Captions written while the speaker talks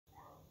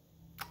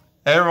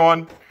Hey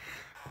everyone,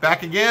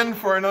 back again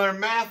for another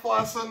math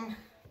lesson.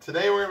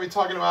 Today we're going to be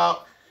talking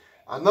about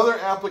another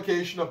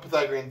application of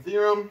Pythagorean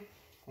theorem,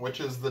 which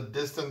is the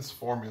distance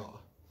formula.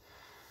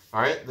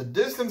 All right, the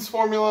distance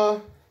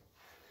formula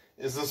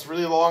is this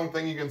really long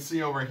thing you can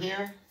see over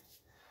here.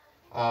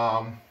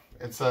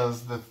 It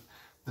says that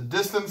the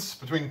distance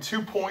between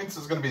 2 points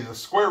is going to be the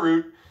square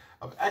root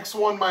of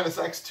x1 minus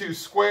x2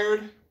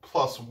 squared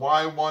plus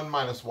y1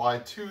 minus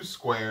y2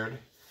 squared.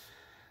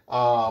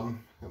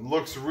 It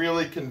looks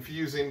really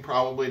confusing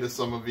probably to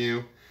some of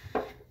you.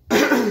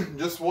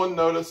 Just one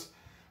notice,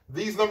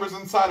 these numbers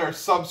inside are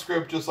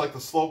subscript just like the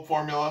slope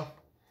formula,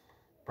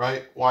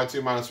 right?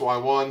 y2 minus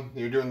y1,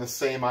 you're doing the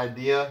same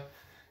idea.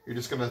 You're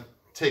just going to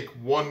take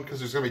one because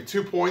there's going to be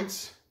 2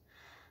 points.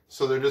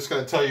 So they're just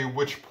going to tell you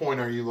which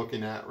point are you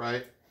looking at,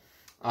 right?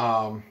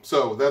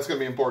 So that's going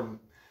to be important.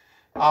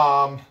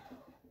 I'm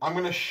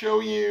going to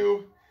show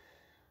you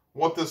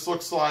what this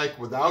looks like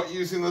without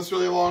using this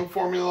really long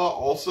formula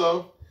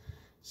also.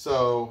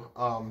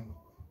 So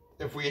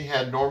if we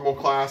had normal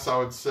class, I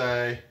would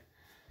say,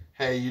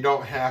 hey, you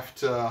don't have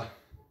to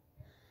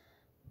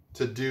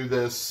do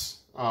this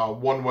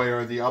one way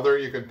or the other.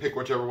 You can pick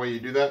whichever way you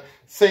do that.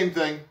 Same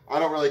thing. I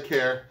don't really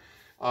care.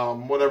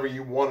 Whatever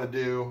you want to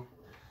do.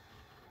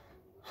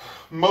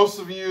 Most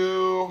of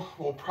you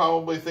will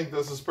probably think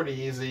this is pretty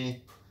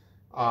easy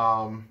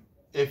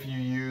if you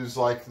use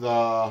like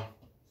the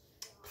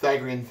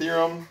Pythagorean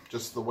theorem,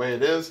 just the way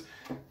it is.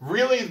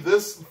 Really,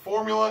 this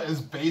formula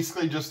is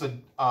basically just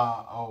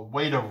a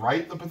way to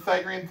write the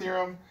Pythagorean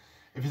theorem.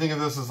 If you think of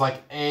this as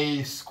like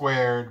a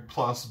squared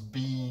plus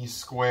b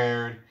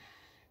squared,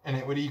 and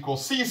it would equal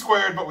c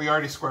squared, but we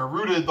already square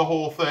rooted the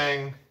whole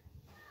thing.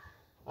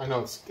 I know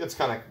it's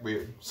kind of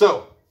weird.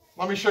 So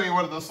let me show you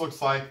what this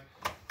looks like,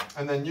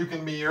 and then you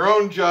can be your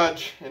own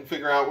judge and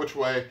figure out which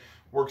way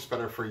works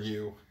better for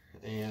you.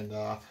 And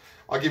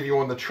I'll give you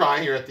one to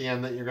try here at the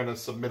end that you're going to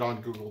submit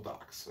on Google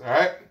Docs. All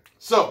right.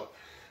 So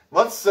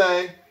let's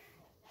say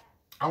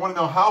I want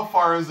to know how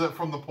far is it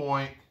from the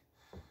point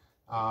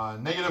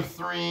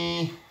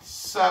 -3,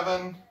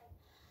 7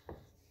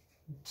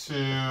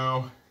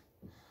 to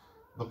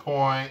the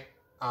point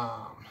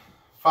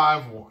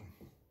 5, 1.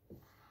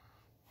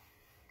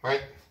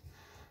 Right?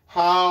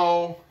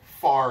 How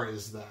far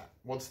is that?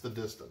 What's the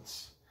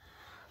distance?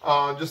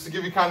 Just to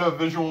give you kind of a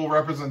visual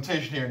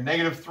representation here,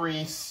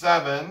 -3,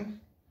 7.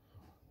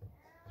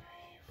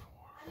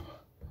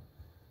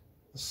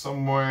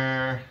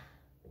 Somewhere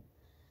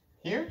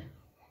here. 1,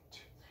 2,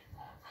 3,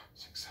 4, 5,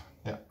 6, 7.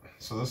 Yeah.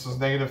 So this is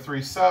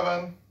 -3,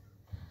 7.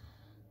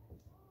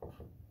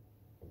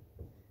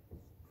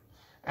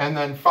 And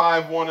then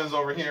 5, 1 is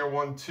over here.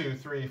 1, 2,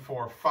 3,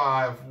 4,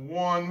 5,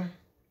 1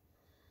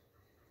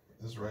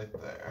 is right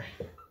there.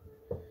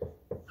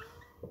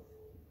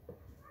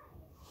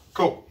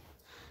 Cool.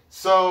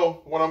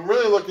 So what I'm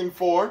really looking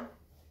for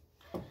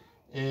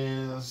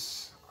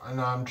is, and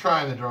I'm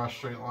trying to draw a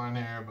straight line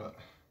here, but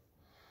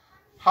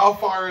how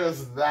far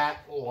is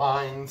that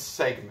line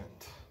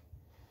segment,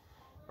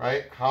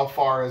 right? How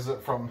far is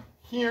it from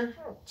here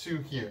to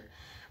here?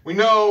 We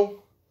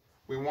know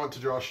we want to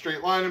draw a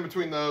straight line in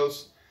between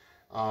those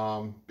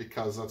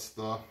because that's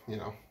the,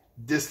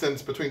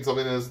 distance between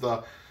something is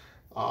the,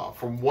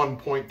 from one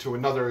point to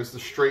another is the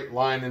straight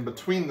line in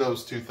between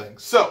those two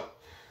things. So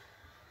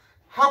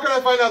how can I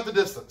find out the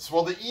distance?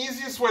 Well, the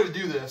easiest way to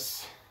do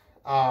this,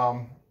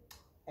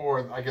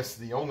 or I guess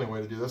the only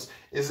way to do this,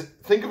 is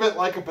think of it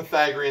like a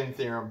Pythagorean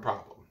theorem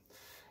problem.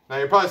 Now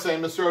you're probably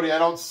saying, Mr. Odie, I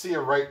don't see a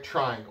right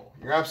triangle.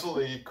 You're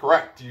absolutely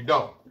correct, you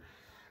don't.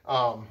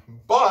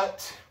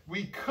 But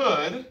we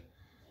could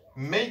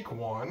make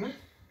one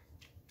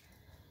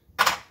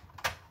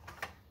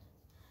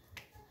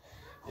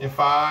if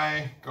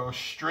I go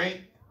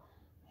straight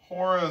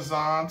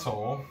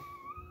horizontal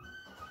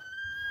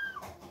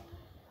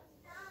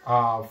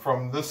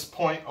from this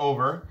point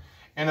over,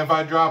 and if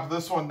I drop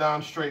this one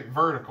down straight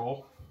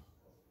vertical,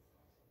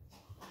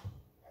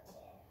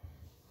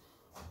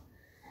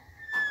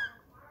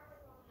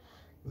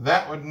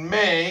 that would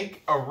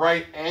make a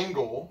right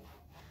angle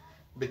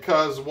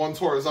because one's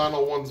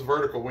horizontal, one's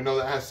vertical. We know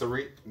that has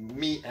to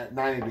meet at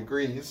 90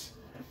 degrees.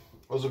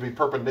 Those would be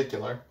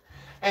perpendicular.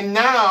 And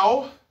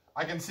now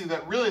I can see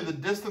that really the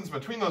distance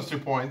between those 2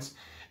 points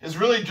is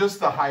really just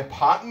the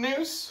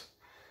hypotenuse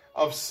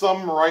of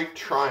some right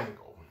triangle.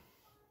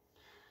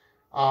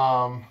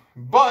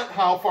 But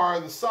how far are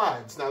the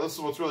sides? Now this is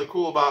what's really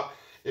cool about,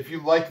 if you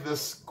like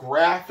this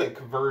graphic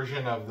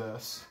version of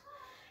this,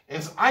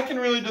 is I can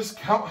really just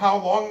count how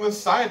long this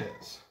side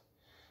is,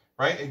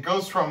 right? It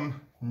goes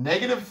from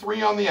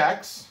 -3 on the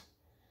x,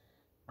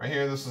 right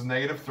here, this is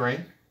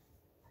 -3,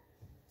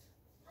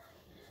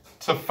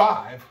 to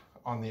 5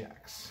 on the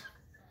x.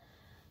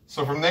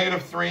 So from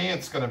 -3,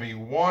 it's going to be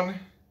 1,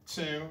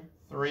 2,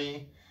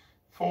 3,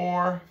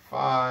 4,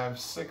 5,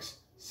 6,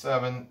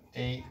 7,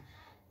 8,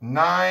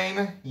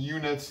 9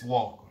 units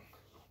long.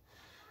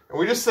 And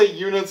we just say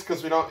units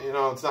because we don't,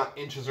 it's not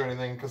inches or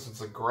anything because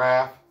it's a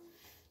graph.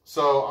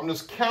 So I'm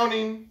just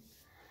counting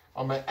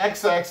on my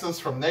x-axis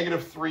from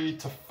 -3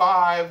 to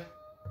 5.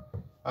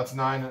 That's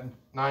 9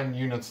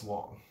 units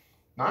long.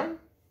 9?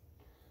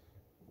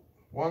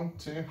 1,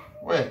 2,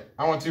 wait,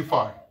 I went too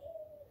far.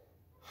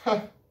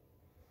 All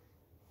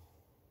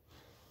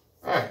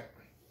right,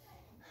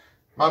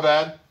 my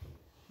bad.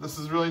 This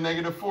is really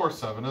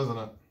 -4.7, isn't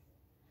it?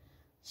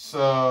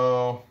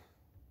 So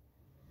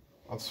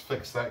let's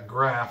fix that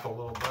graph a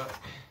little bit.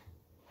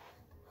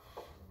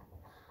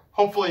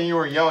 Hopefully you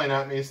were yelling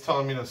at me, it's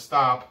telling me to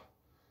stop.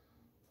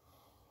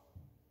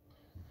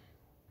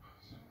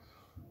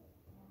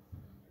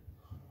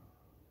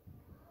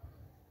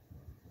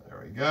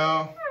 There we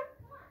go.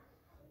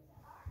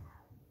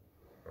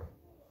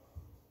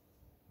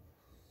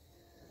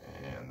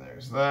 And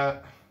there's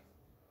that.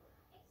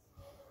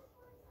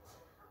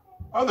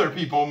 Other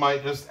people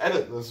might just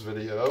edit this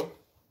video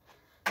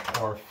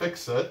or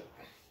fix it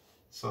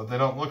so they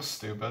don't look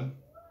stupid.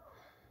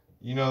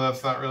 You know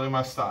that's not really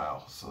my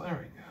style. So there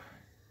we go.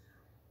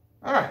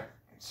 All right,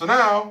 so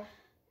now,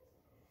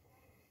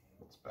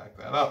 let's back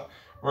that up.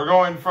 We're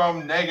going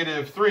from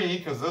 -3,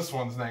 because this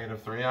one's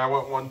 -3. I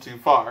went one too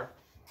far.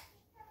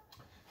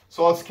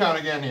 So let's count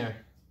again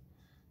here.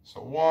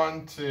 So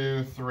 1,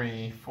 2,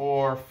 3,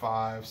 4,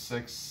 5,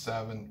 6,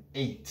 7,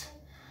 8.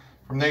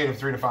 From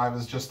 -3 to 5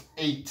 is just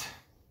 8,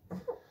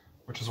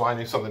 which is why I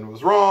knew something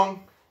was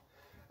wrong.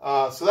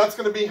 So that's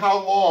going to be how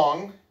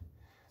long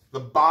the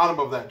bottom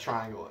of that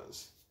triangle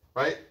is,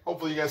 right?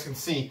 Hopefully you guys can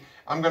see.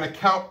 I'm going to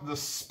count the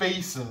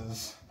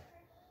spaces,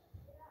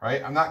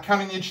 right? I'm not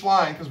counting each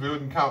line because we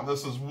wouldn't count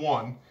this as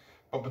 1.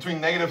 But between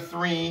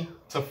 -3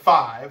 to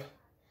 5,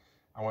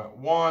 I went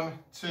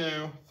 1,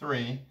 2,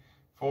 3,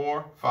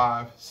 4,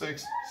 5,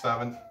 6,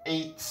 7,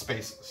 8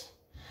 spaces.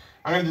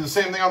 I'm going to do the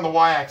same thing on the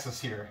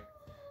y-axis here.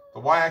 The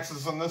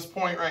y-axis on this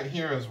point right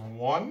here is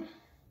 1.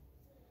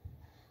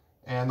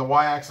 And the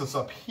y-axis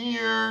up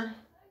here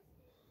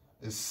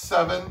is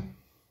 7.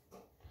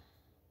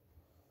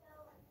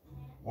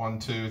 1,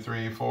 2,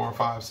 3, 4,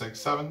 5, 6,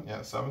 7.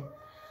 Yeah, 7.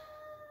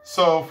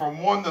 So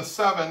from 1 to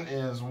 7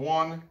 is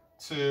 1,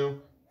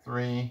 2,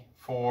 3,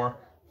 4,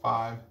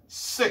 5,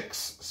 6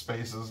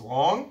 spaces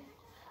long.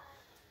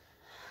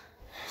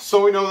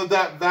 So we know that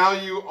that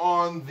value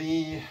on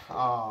the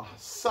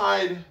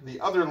side, the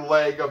other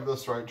leg of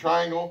this right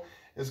triangle,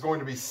 is going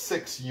to be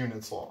 6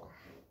 units long.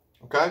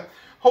 Okay?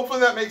 Hopefully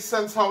that makes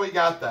sense how we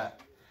got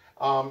that.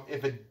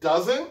 If it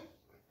doesn't,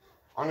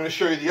 I'm going to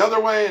show you the other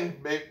way,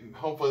 and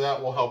hopefully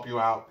that will help you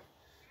out,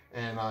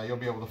 and you'll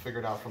be able to figure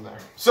it out from there.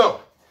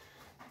 So,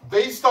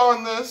 based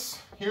on this,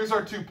 here's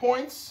our 2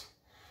 points.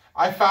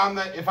 I found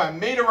that if I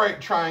made a right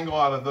triangle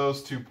out of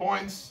those 2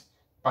 points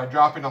by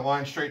dropping a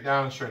line straight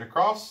down and straight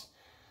across,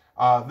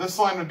 this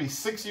line would be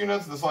 6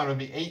 units, this line would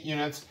be 8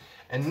 units,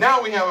 and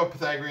now we have a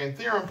Pythagorean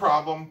theorem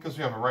problem because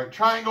we have a right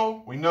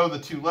triangle, we know the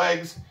 2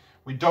 legs,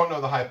 we don't know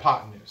the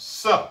hypotenuse.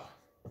 So,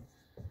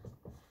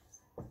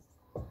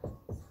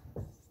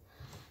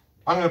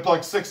 I'm going to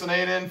plug 6 and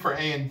 8 in for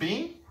A and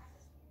B.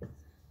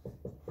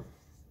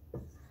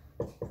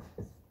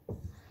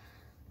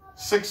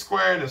 6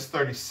 squared is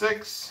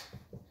 36.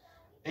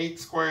 8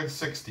 squared is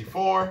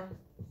 64.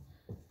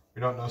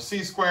 We don't know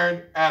C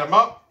squared. Add them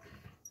up.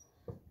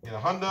 Get a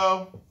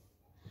hundo.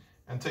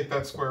 And take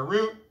that square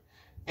root.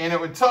 And it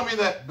would tell me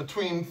that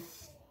between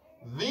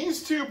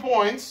these 2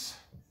 points,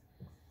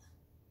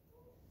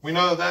 we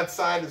know that that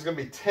side is going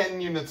to be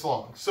 10 units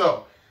long.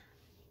 So,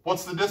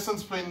 what's the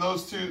distance between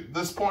those two,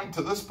 this point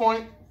to this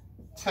point?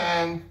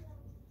 10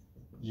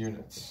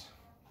 units.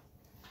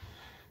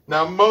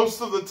 Now,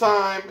 most of the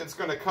time, it's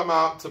going to come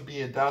out to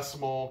be a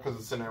decimal because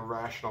it's an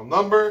irrational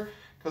number,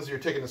 because you're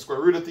taking the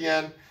square root at the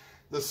end.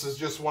 This is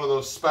just one of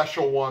those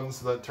special ones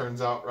that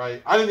turns out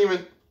right. I didn't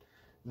even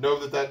know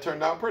that that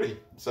turned out pretty.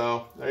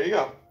 So, there you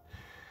go.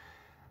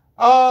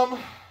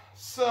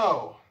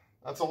 So,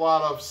 that's a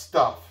lot of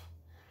stuff.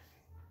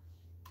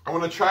 I'm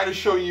going to try to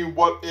show you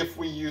what if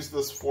we use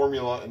this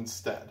formula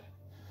instead.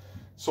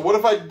 So what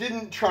if I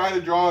didn't try to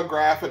draw a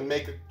graph and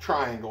make a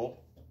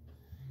triangle,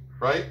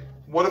 right?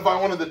 What if I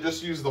wanted to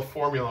just use the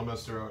formula,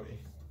 Mr. Odie?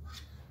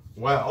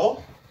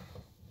 Well,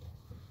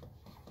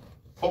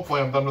 hopefully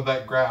I'm done with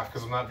that graph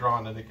because I'm not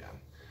drawing it again.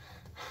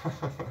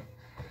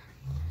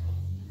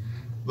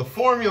 The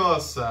formula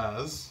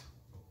says,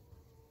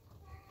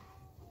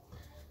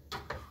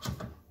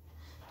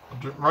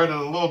 I'll write it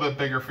a little bit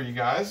bigger for you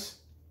guys,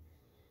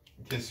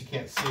 in case you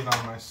can't see it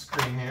on my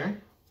screen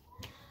here.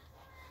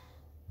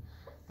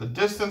 The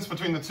distance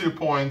between the 2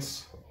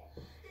 points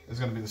is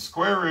going to be the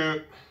square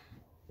root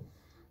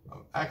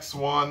of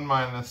x1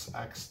 minus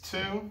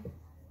x2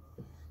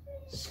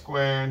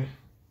 squared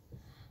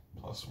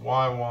plus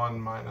y1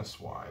 minus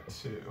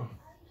y2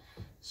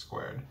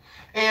 squared.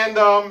 And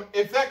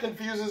if that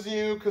confuses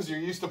you because you're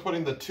used to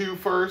putting the 2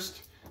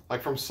 first,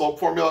 like from slope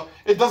formula,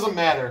 it doesn't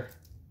matter.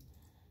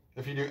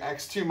 If you do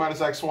x2 minus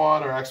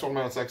x1 or x1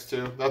 minus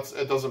x2,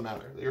 it doesn't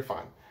matter. You're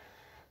fine.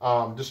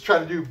 Just try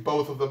to do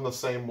both of them the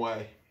same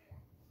way.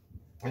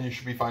 And you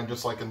should be fine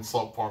just like in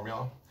slope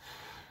formula.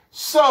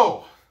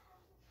 So,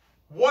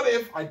 what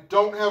if I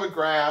don't have a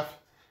graph,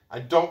 I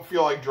don't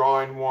feel like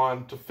drawing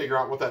one to figure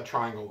out what that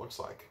triangle looks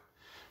like?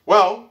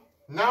 Well,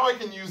 now I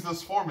can use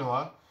this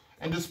formula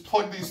and just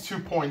plug these 2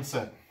 points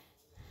in.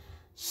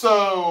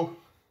 So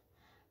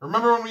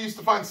remember when we used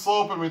to find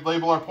slope and we'd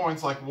label our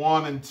points like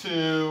 1 and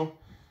 2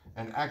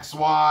 and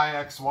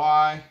xy,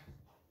 xy?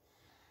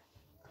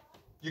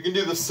 You can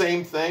do the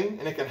same thing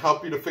and it can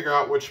help you to figure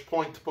out which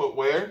point to put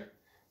where.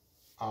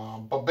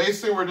 But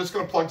basically we're just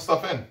going to plug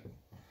stuff in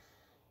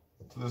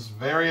to this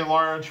very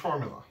large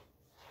formula.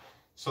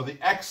 So the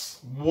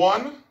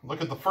x1,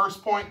 look at the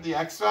first point, the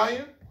x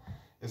value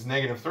is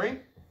 -3.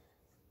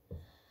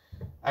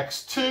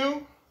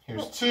 x2,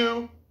 here's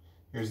 2.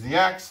 Here's the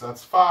x,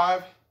 that's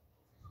 5.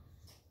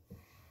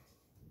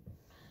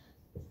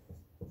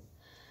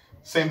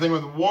 Same thing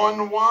with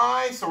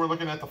 1y, so we're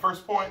looking at the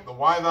first point, the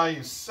y value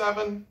is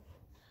 7.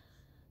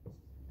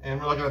 And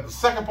we're looking at the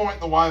second point,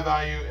 the y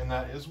value, and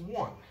that is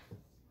 1.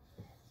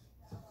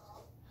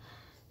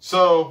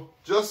 So,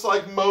 just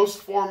like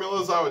most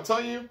formulas I would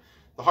tell you,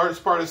 the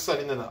hardest part is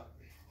setting it up,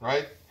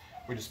 right?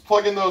 We just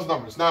plug in those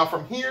numbers. Now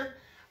from here,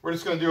 we're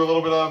just going to do a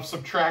little bit of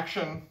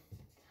subtraction.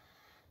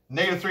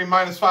 -3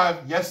 minus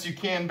 5, yes you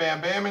can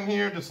bam bam in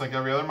here, just like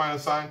every other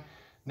minus sign.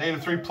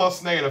 -3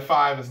 plus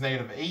 -5 is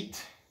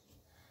 -8.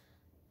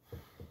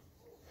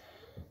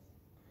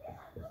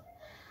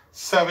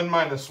 7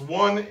 minus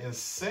 1 is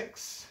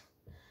 6.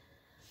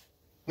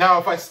 Now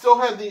if I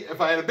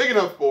had a big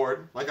enough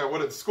board, like I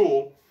would at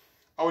school,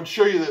 I would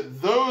show you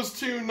that those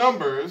two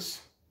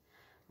numbers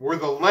were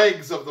the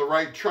legs of the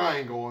right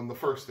triangle in the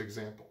first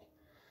example,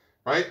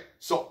 right?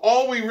 So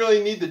all we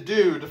really need to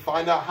do to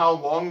find out how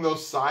long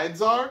those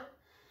sides are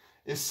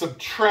is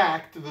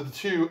subtract the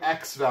 2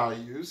 x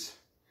values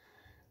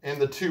and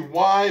the 2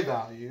 y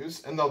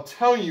values, and they'll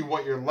tell you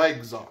what your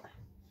legs are.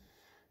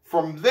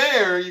 From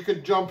there, you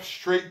can jump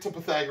straight to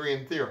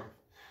Pythagorean theorem.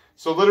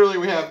 So literally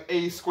we have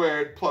a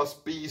squared plus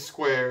b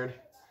squared,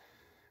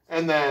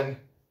 and then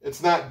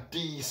it's not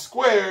d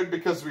squared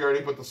because we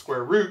already put the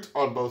square root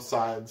on both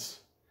sides,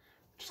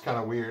 which is kind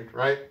of weird,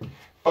 right?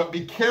 But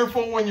be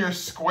careful when you're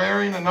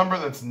squaring a number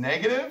that's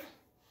negative.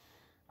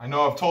 I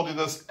know I've told you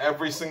this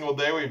every single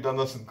day. We've done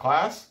this in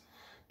class.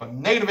 But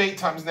 -8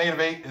 times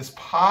 -8 is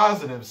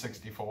positive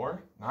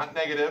 64, not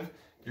negative.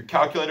 Your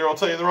calculator will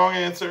tell you the wrong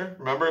answer.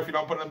 Remember, if you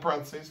don't put it in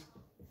parentheses.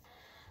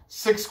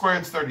 6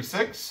 squared is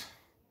 36.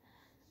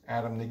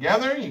 Add them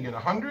together, you get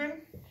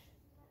 100.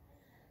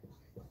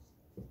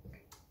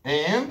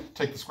 And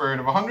take the square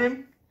root of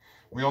 100.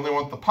 We only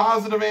want the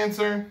positive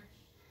answer.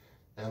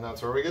 And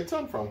that's where we get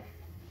 10 from.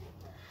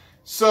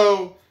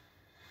 So,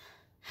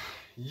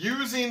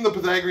 using the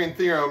Pythagorean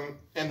theorem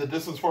and the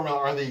distance formula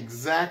are the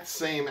exact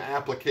same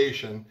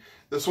application.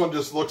 This one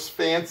just looks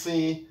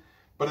fancy,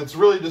 but it's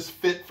really just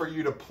fit for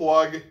you to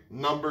plug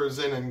numbers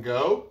in and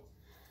go.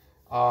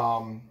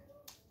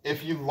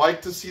 If you'd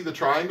like to see the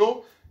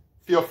triangle,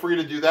 feel free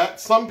to do that.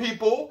 Some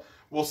people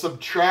will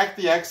subtract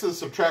the x's,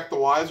 subtract the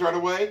y's right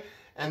away,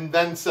 and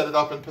then set it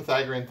up in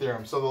Pythagorean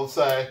theorem. So they'll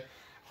say,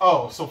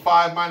 oh, so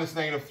 5 minus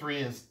 -3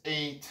 is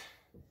 8.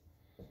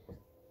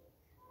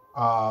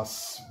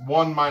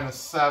 1 minus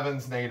 7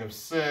 is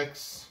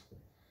 -6.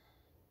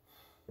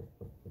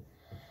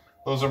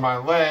 Those are my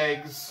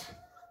legs.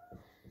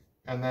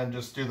 And then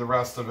just do the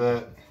rest of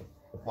it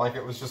like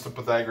it was just a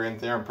Pythagorean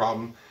theorem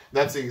problem.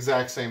 That's the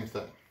exact same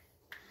thing.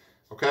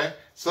 Okay?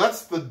 So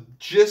that's the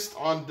gist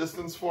on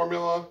distance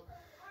formula.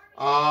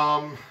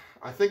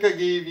 I think I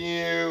gave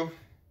you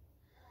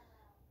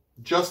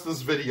just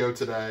this video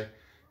today.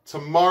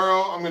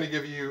 Tomorrow, I'm going to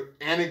give you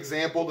an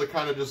example to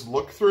kind of just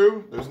look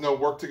through. There's no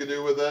work to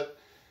do with it.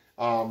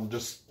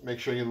 Just make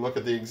sure you look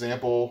at the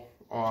example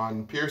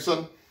on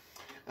Pearson.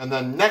 And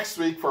then next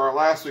week, for our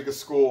last week of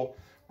school,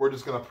 we're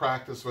just going to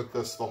practice with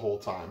this the whole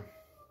time.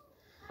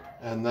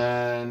 And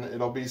then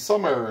it'll be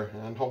summer,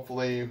 and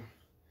hopefully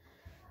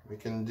we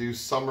can do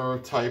summer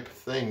type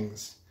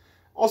things.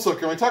 Also,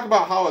 can we talk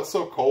about how it's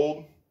so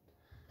cold?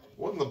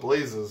 What in the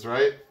blazes,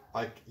 right?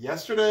 Like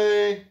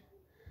yesterday,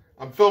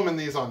 I'm filming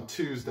these on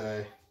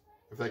Tuesday,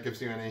 if that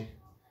gives you any,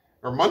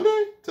 or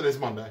Monday? Today's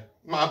Monday,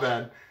 my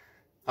bad.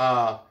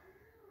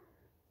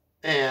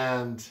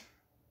 And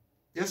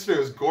yesterday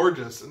was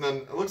gorgeous, and then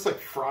it looks like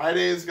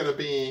Friday is going to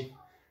be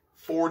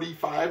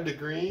 45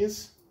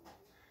 degrees.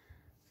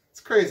 It's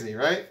crazy,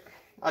 right?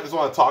 I just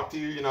want to talk to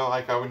you, you know,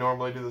 like how we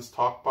normally do this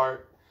talk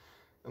part.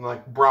 And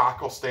like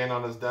Brock will stand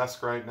on his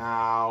desk right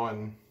now,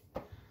 and,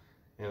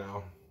 you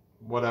know,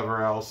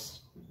 whatever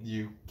else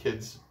you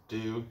kids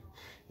do.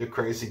 You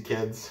crazy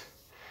kids.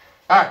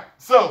 Alright,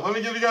 so let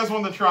me give you guys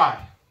one to try.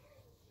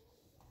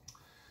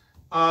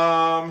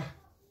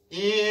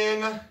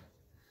 In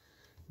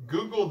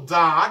Google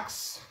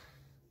Docs,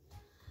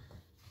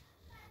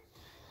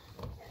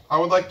 I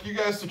would like you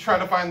guys to try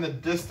to find the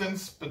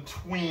distance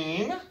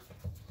between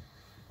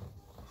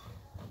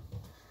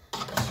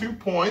 2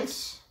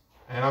 points.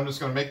 And I'm just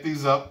going to make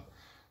these up.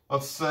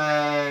 Let's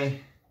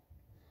say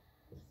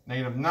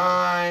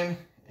 -9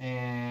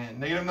 and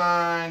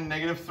 -9,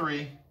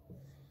 -3.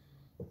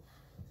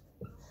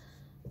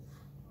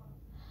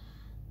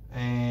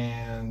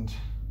 And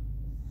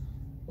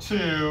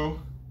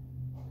 2,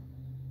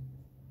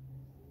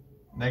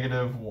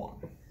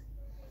 -1.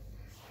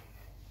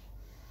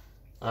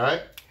 All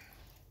right.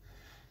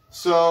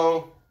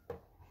 So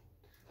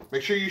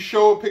make sure you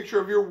show a picture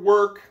of your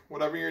work,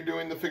 whatever you're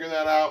doing to figure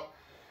that out.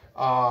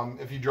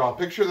 If you draw a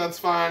picture, that's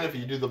fine. If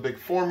you do the big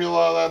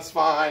formula, that's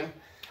fine.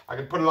 I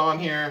can put it on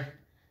here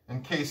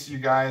in case you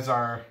guys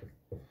are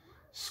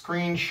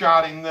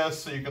screenshotting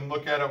this so you can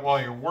look at it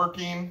while you're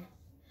working.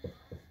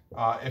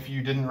 If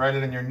you didn't write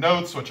it in your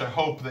notes, which I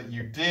hope that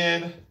you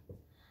did,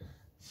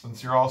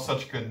 since you're all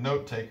such good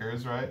note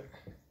takers, right?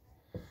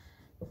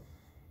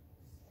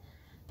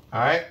 All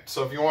right,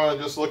 so if you want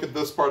to just look at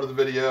this part of the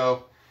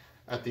video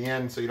at the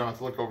end so you don't have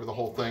to look over the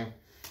whole thing,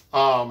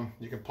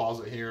 you can pause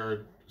it here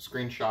or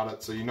screenshot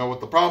it so you know what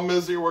the problem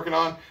is that you're working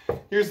on.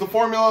 Here's the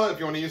formula. If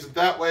you want to use it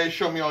that way,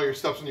 show me all your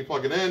steps when you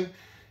plug it in.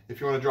 If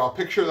you want to draw a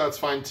picture, that's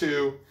fine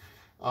too.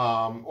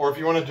 Or if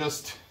you want to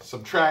just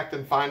subtract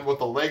and find what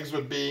the legs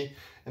would be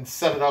and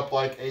set it up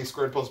like a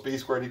squared plus b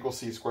squared equals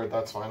c squared,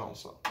 that's fine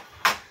also.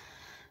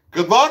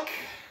 Good luck.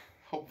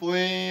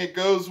 Hopefully it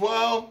goes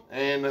well.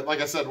 And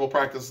like I said, we'll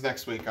practice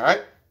next week. All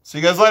right. See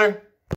you guys later.